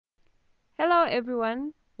Hello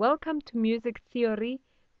everyone, welcome to Music Theory,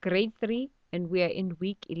 Grade 3, and we are in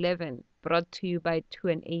Week 11, brought to you by To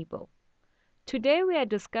Enable. Today we are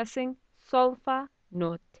discussing solfa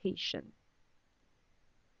notation.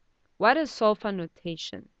 What is solfa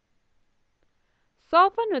notation?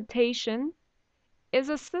 Solfa notation is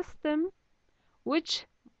a system which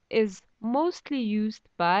is mostly used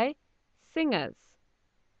by singers.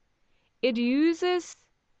 It uses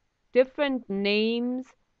different names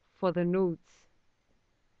for the notes.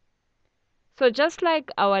 So just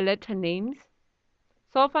like our letter names,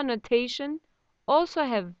 solfa notation also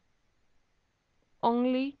have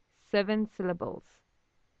only 7 syllables.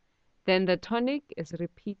 Then the tonic is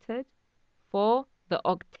repeated for the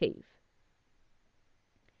octave.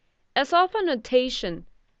 A solfa notation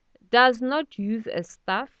does not use a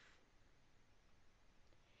staff,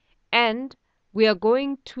 and we are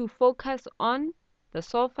going to focus on the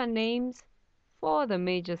solfa names for the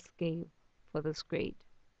major scale for this grade.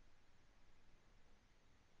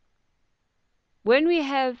 When we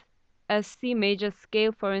have a C major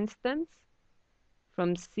scale, for instance,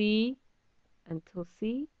 from C until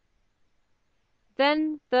C,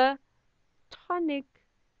 then the tonic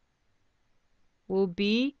will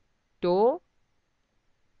be Do,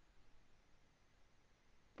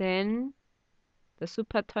 then the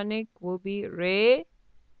supertonic will be Re,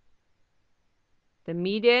 the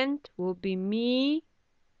mediant will be Mi,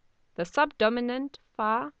 the subdominant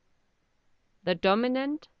Fa, the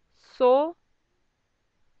dominant So,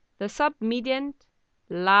 the submediant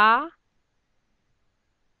La,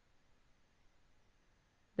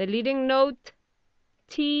 the leading note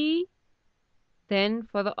Ti, then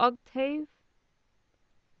for the octave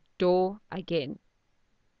Do again.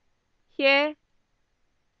 Here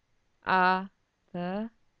are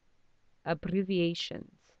the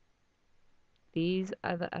abbreviations. These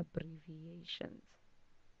are the abbreviations.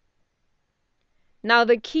 Now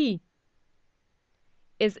the key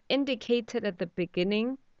is indicated at the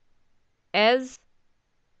beginning as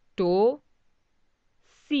Do,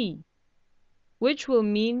 Si, which will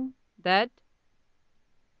mean that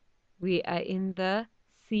we are in the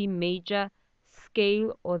C major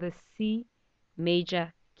scale or the C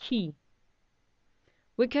major key.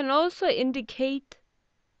 We can also indicate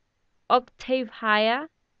octave higher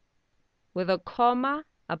with a comma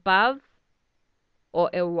above or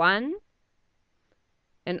a 1,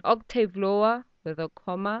 an octave lower with a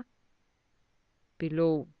comma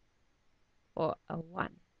below or a 1.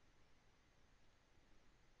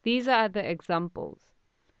 These are the examples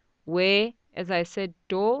where, as I said,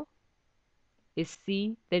 Do is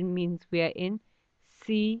C, that means we are in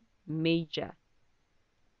C major.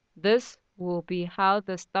 This will be how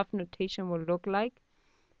the staff notation will look like,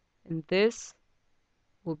 and this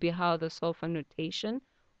will be how the solfa notation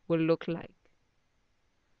will look like.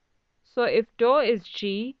 So if Do is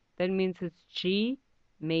G, that means it's G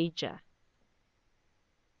major.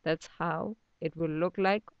 That's how it will look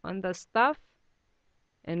like on the staff,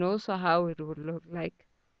 and also how it would look like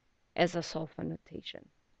as a solfa notation.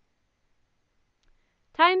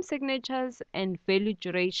 Time signatures and value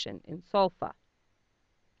duration in solfa.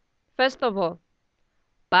 First of all,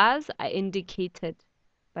 bars are indicated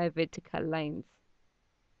by vertical lines.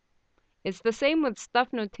 It's the same with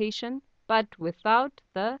staff notation, but without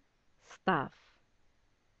the staff.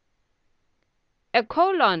 A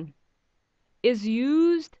colon is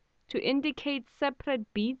used to indicate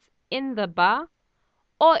separate beats in the bar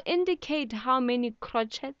or indicate how many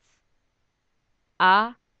crotchets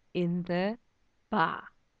are in the bar.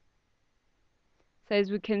 So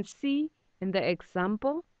as we can see in the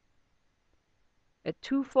example, a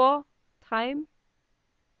 2/4 time.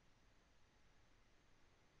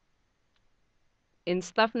 In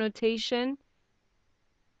staff notation,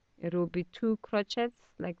 it will be 2 crotchets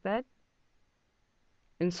like that.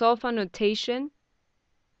 In solfa notation,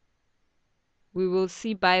 we will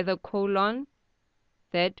see by the colon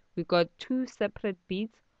that we got 2 separate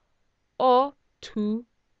beats or 2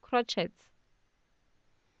 crotchets.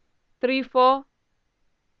 3/4,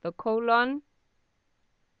 the colon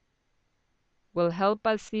will help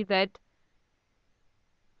us see that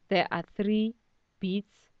there are 3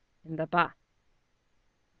 beats in the bar.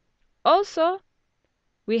 Also,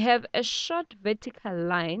 we have a short vertical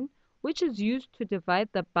line which is used to divide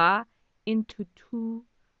the bar into 2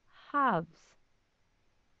 halves.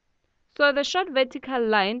 So the short vertical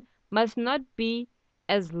line must not be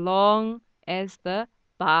as long as the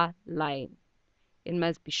bar line. It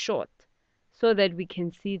must be short so that we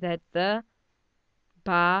can see that the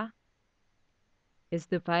bar is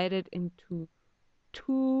divided into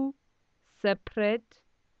 2 separate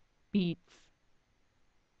beats.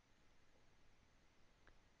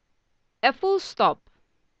 A full stop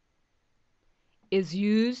is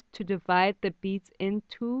used to divide the beats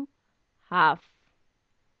into half.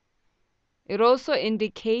 It also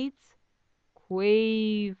indicates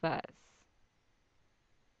quavers.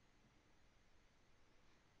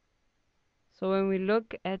 So when we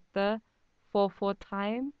look at the 4/4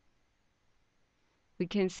 time, we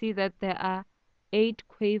can see that there are 8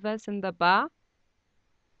 quavers in the bar.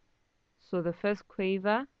 So the first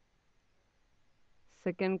quaver,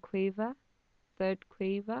 second quaver, third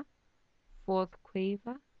quaver, fourth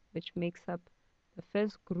quaver, which makes up the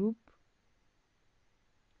first group,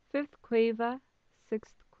 fifth quaver,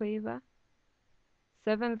 sixth quaver,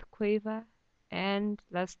 seventh quaver, and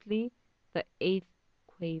lastly the eighth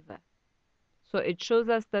quaver. So it shows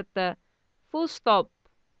us that the full stop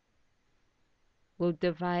will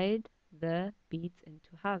divide the beats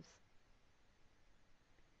into halves.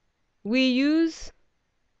 We use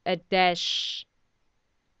a dash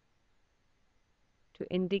to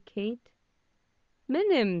indicate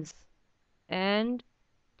minims and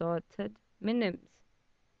dotted minims.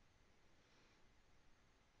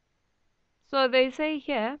 So they say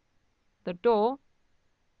here the do,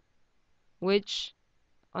 which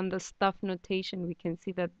on the staff notation we can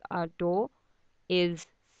see that our do is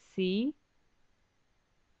C.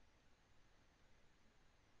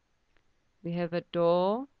 We have a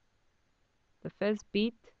do, the first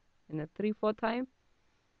beat in a 3/4 time,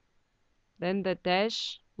 then the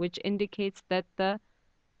dash, which indicates that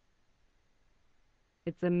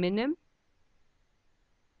it's a minim,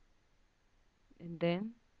 and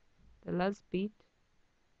then the last beat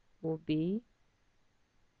will be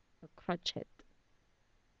a crotchet.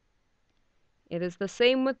 It is the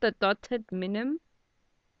same with the dotted minim.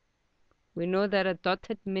 We know that a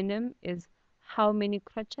dotted minim is how many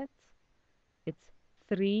crotchets? It's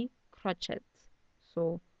 3 crotchets.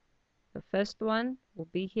 So the first one will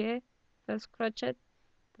be here, first crotchet,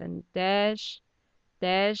 then dash,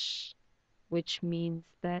 dash, which means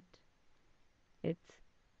that it's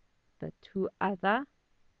the 2 other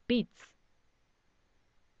beats.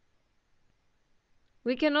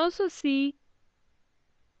 We can also see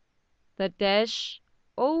the dash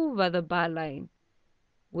over the bar line,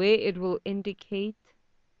 where it will indicate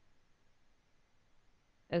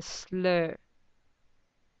a slur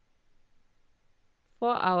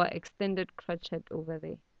for our extended crotchet over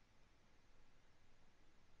there.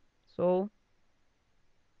 So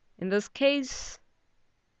in this case,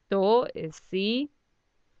 do is C,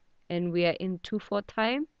 and we are in 2/4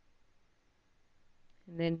 time,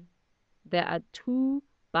 and then there are 2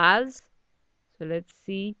 bars. So let's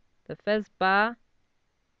see the first bar,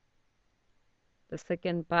 the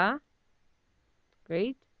second bar.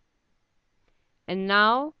 Great. And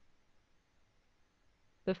now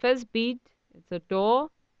the first beat, it's a do.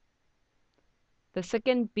 The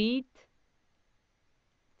second beat,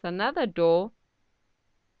 it's another do,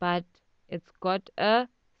 but it's got a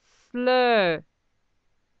slur.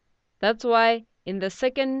 That's why in the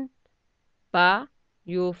second bar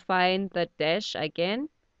you'll find the dash again,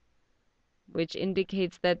 which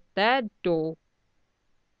indicates that do,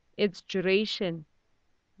 its duration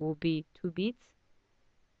will be 2 beats.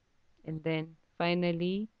 And then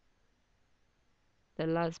finally the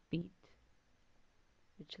last beat,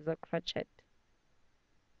 which is a crotchet.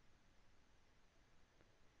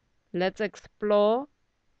 Let's explore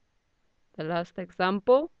the last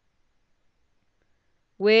example,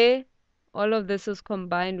 where all of this is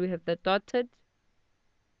combined. We have the dotted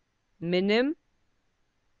minim,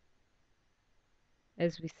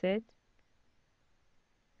 as we said.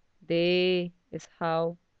 There is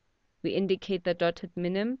how we indicate the dotted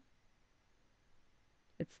minim.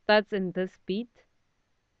 It starts in this beat,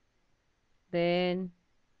 then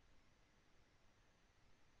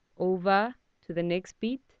over to the next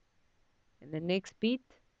beat, and the next beat,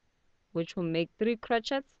 which will make 3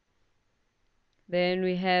 crotchets. Then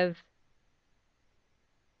we have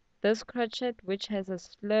this crotchet, which has a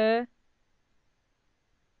slur.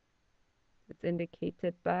 It's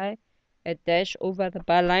indicated by a dash over the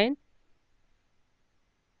bar line.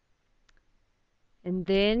 And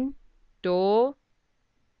then do,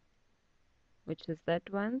 which is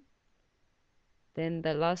that one. Then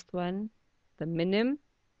the last one, the minim,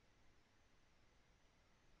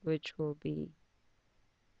 which will be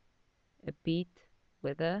a beat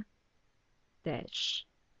with a dash.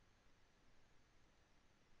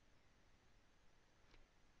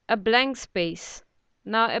 A blank space.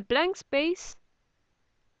 Now a blank space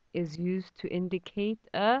is used to indicate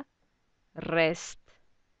a rest.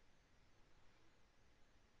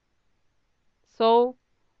 So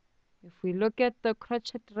if we look at the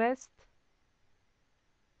crotchet rest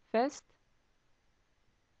first,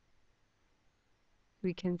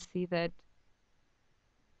 we can see that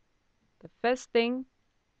the first thing,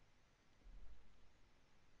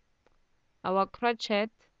 our crotchet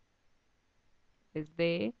is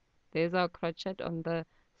there. There's our crotchet on the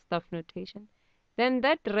staff notation. Then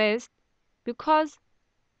that rest, because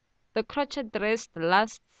the crotchet rest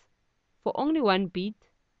lasts for only one beat,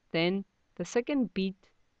 then the second beat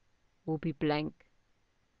will be blank.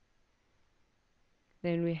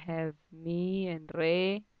 Then we have mi and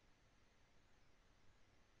re.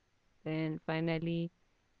 Then finally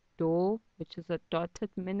do, which is a dotted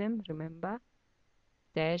minim, remember?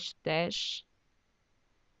 Dash, dash.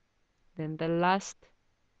 Then the last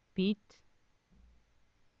beat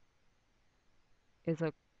is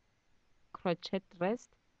a crotchet rest.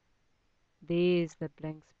 There's the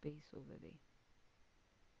blank space over there.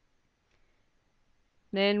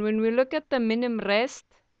 Then when we look at the minim rest,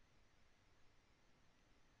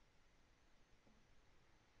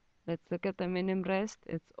 let's look at the minim rest.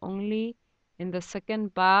 It's only in the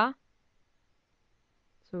second bar.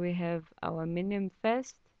 So we have our minim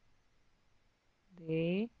first,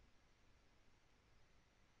 there,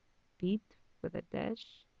 beat with a dash.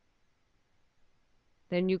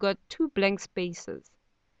 Then you got two blank spaces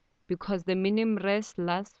because the minim rest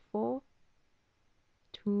lasts for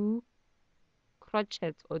two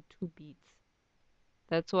crotchets or two beats.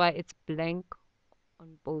 That's why it's blank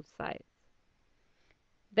on both sides.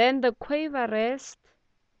 Then the quaver rest.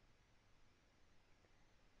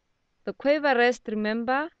 The quaver rest,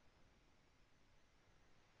 remember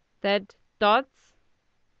that dots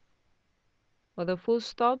or the full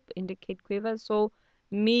stop indicate quaver. So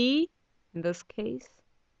mi, in this case,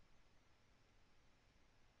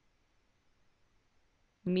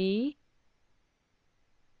 mi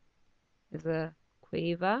is a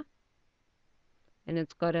quaver and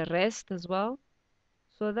it's got a rest as well.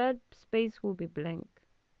 So that space will be blank.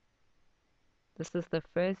 This is the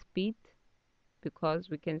first beat because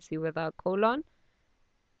we can see with our colon.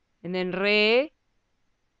 And then re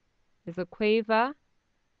is a quaver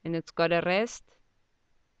and it's got a rest.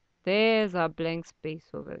 There's our blank space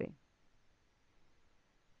over there.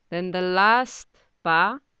 Then the last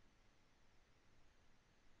bar,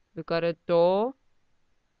 we got a do.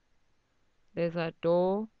 There's our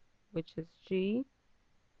do, which is G.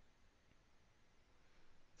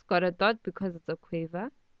 It's got a dot because it's a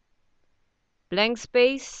quaver. Blank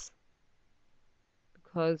space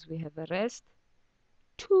because we have a rest.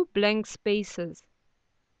 Two blank spaces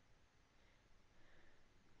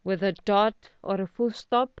with a dot or a full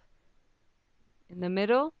stop in the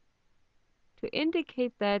middle to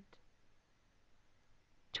indicate that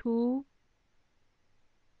two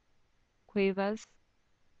quavers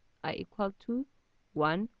are equal to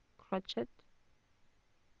one crotchet.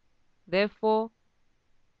 Therefore,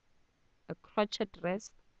 a crotchet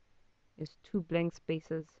rest is two blank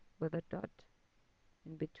spaces with a dot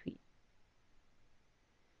in between.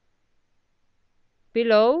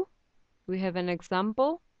 Below, we have an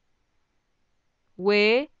example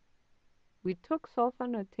where we took solfa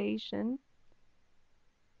notation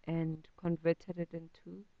and converted it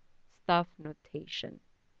into staff notation.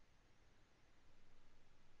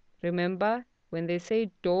 Remember, when they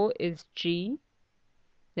say do is G,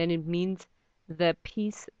 then it means the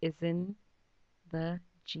piece is in the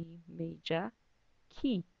G major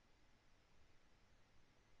key.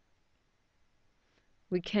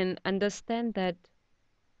 We can understand that,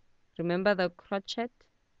 remember the crotchet?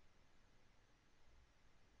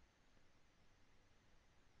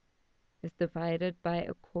 Is divided by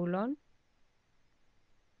a colon.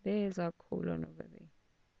 There's our colon over there.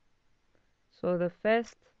 So the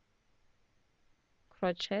first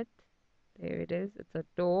crotchet, there it is, it's a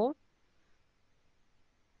do.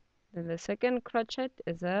 Then the second crotchet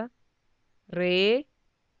is a re.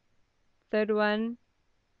 Third one,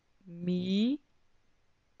 mi,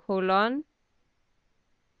 colon.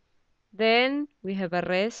 Then we have a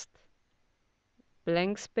rest,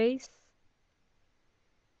 blank space.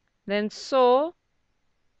 Then so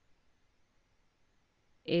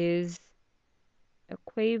is a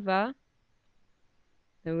quaver.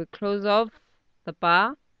 Then we close off the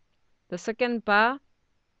bar. The second bar,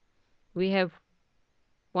 we have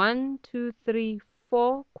 1, 2, 3,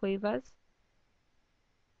 4 quavers.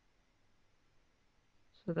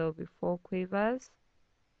 So there will be 4 quavers.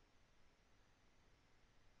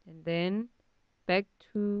 And then back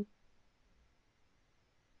to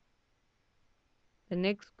the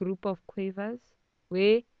next group of quavers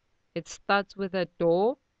where it starts with a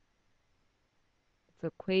do. It's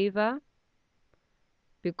a quaver.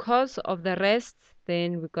 Because of the rest,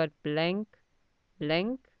 then we got blank,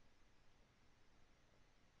 blank.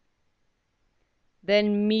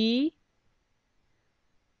 Then mi,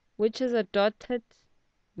 which is a dotted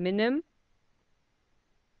minim.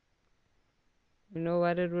 You know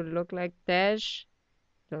what it would look like? Dash.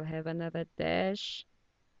 You'll have another dash.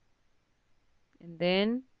 And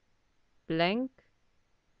then blank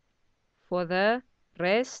for the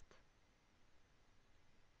rest.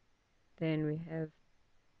 Then we have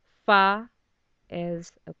fa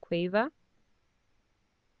as a quaver.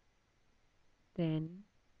 Then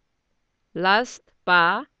last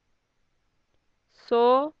bar,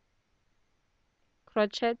 so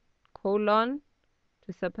crochet colon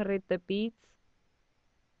to separate the beads,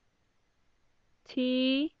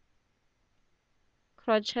 T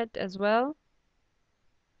crochet as well,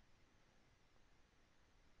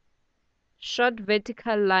 short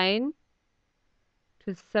vertical line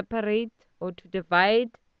to separate or to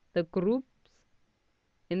divide the groups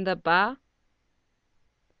in the bar,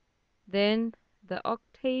 then the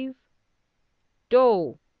octave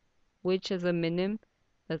do, which is a minim,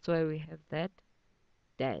 that's why we have that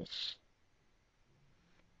dash.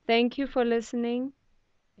 Thank you for listening.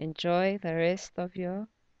 Enjoy the rest of your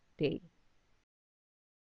day.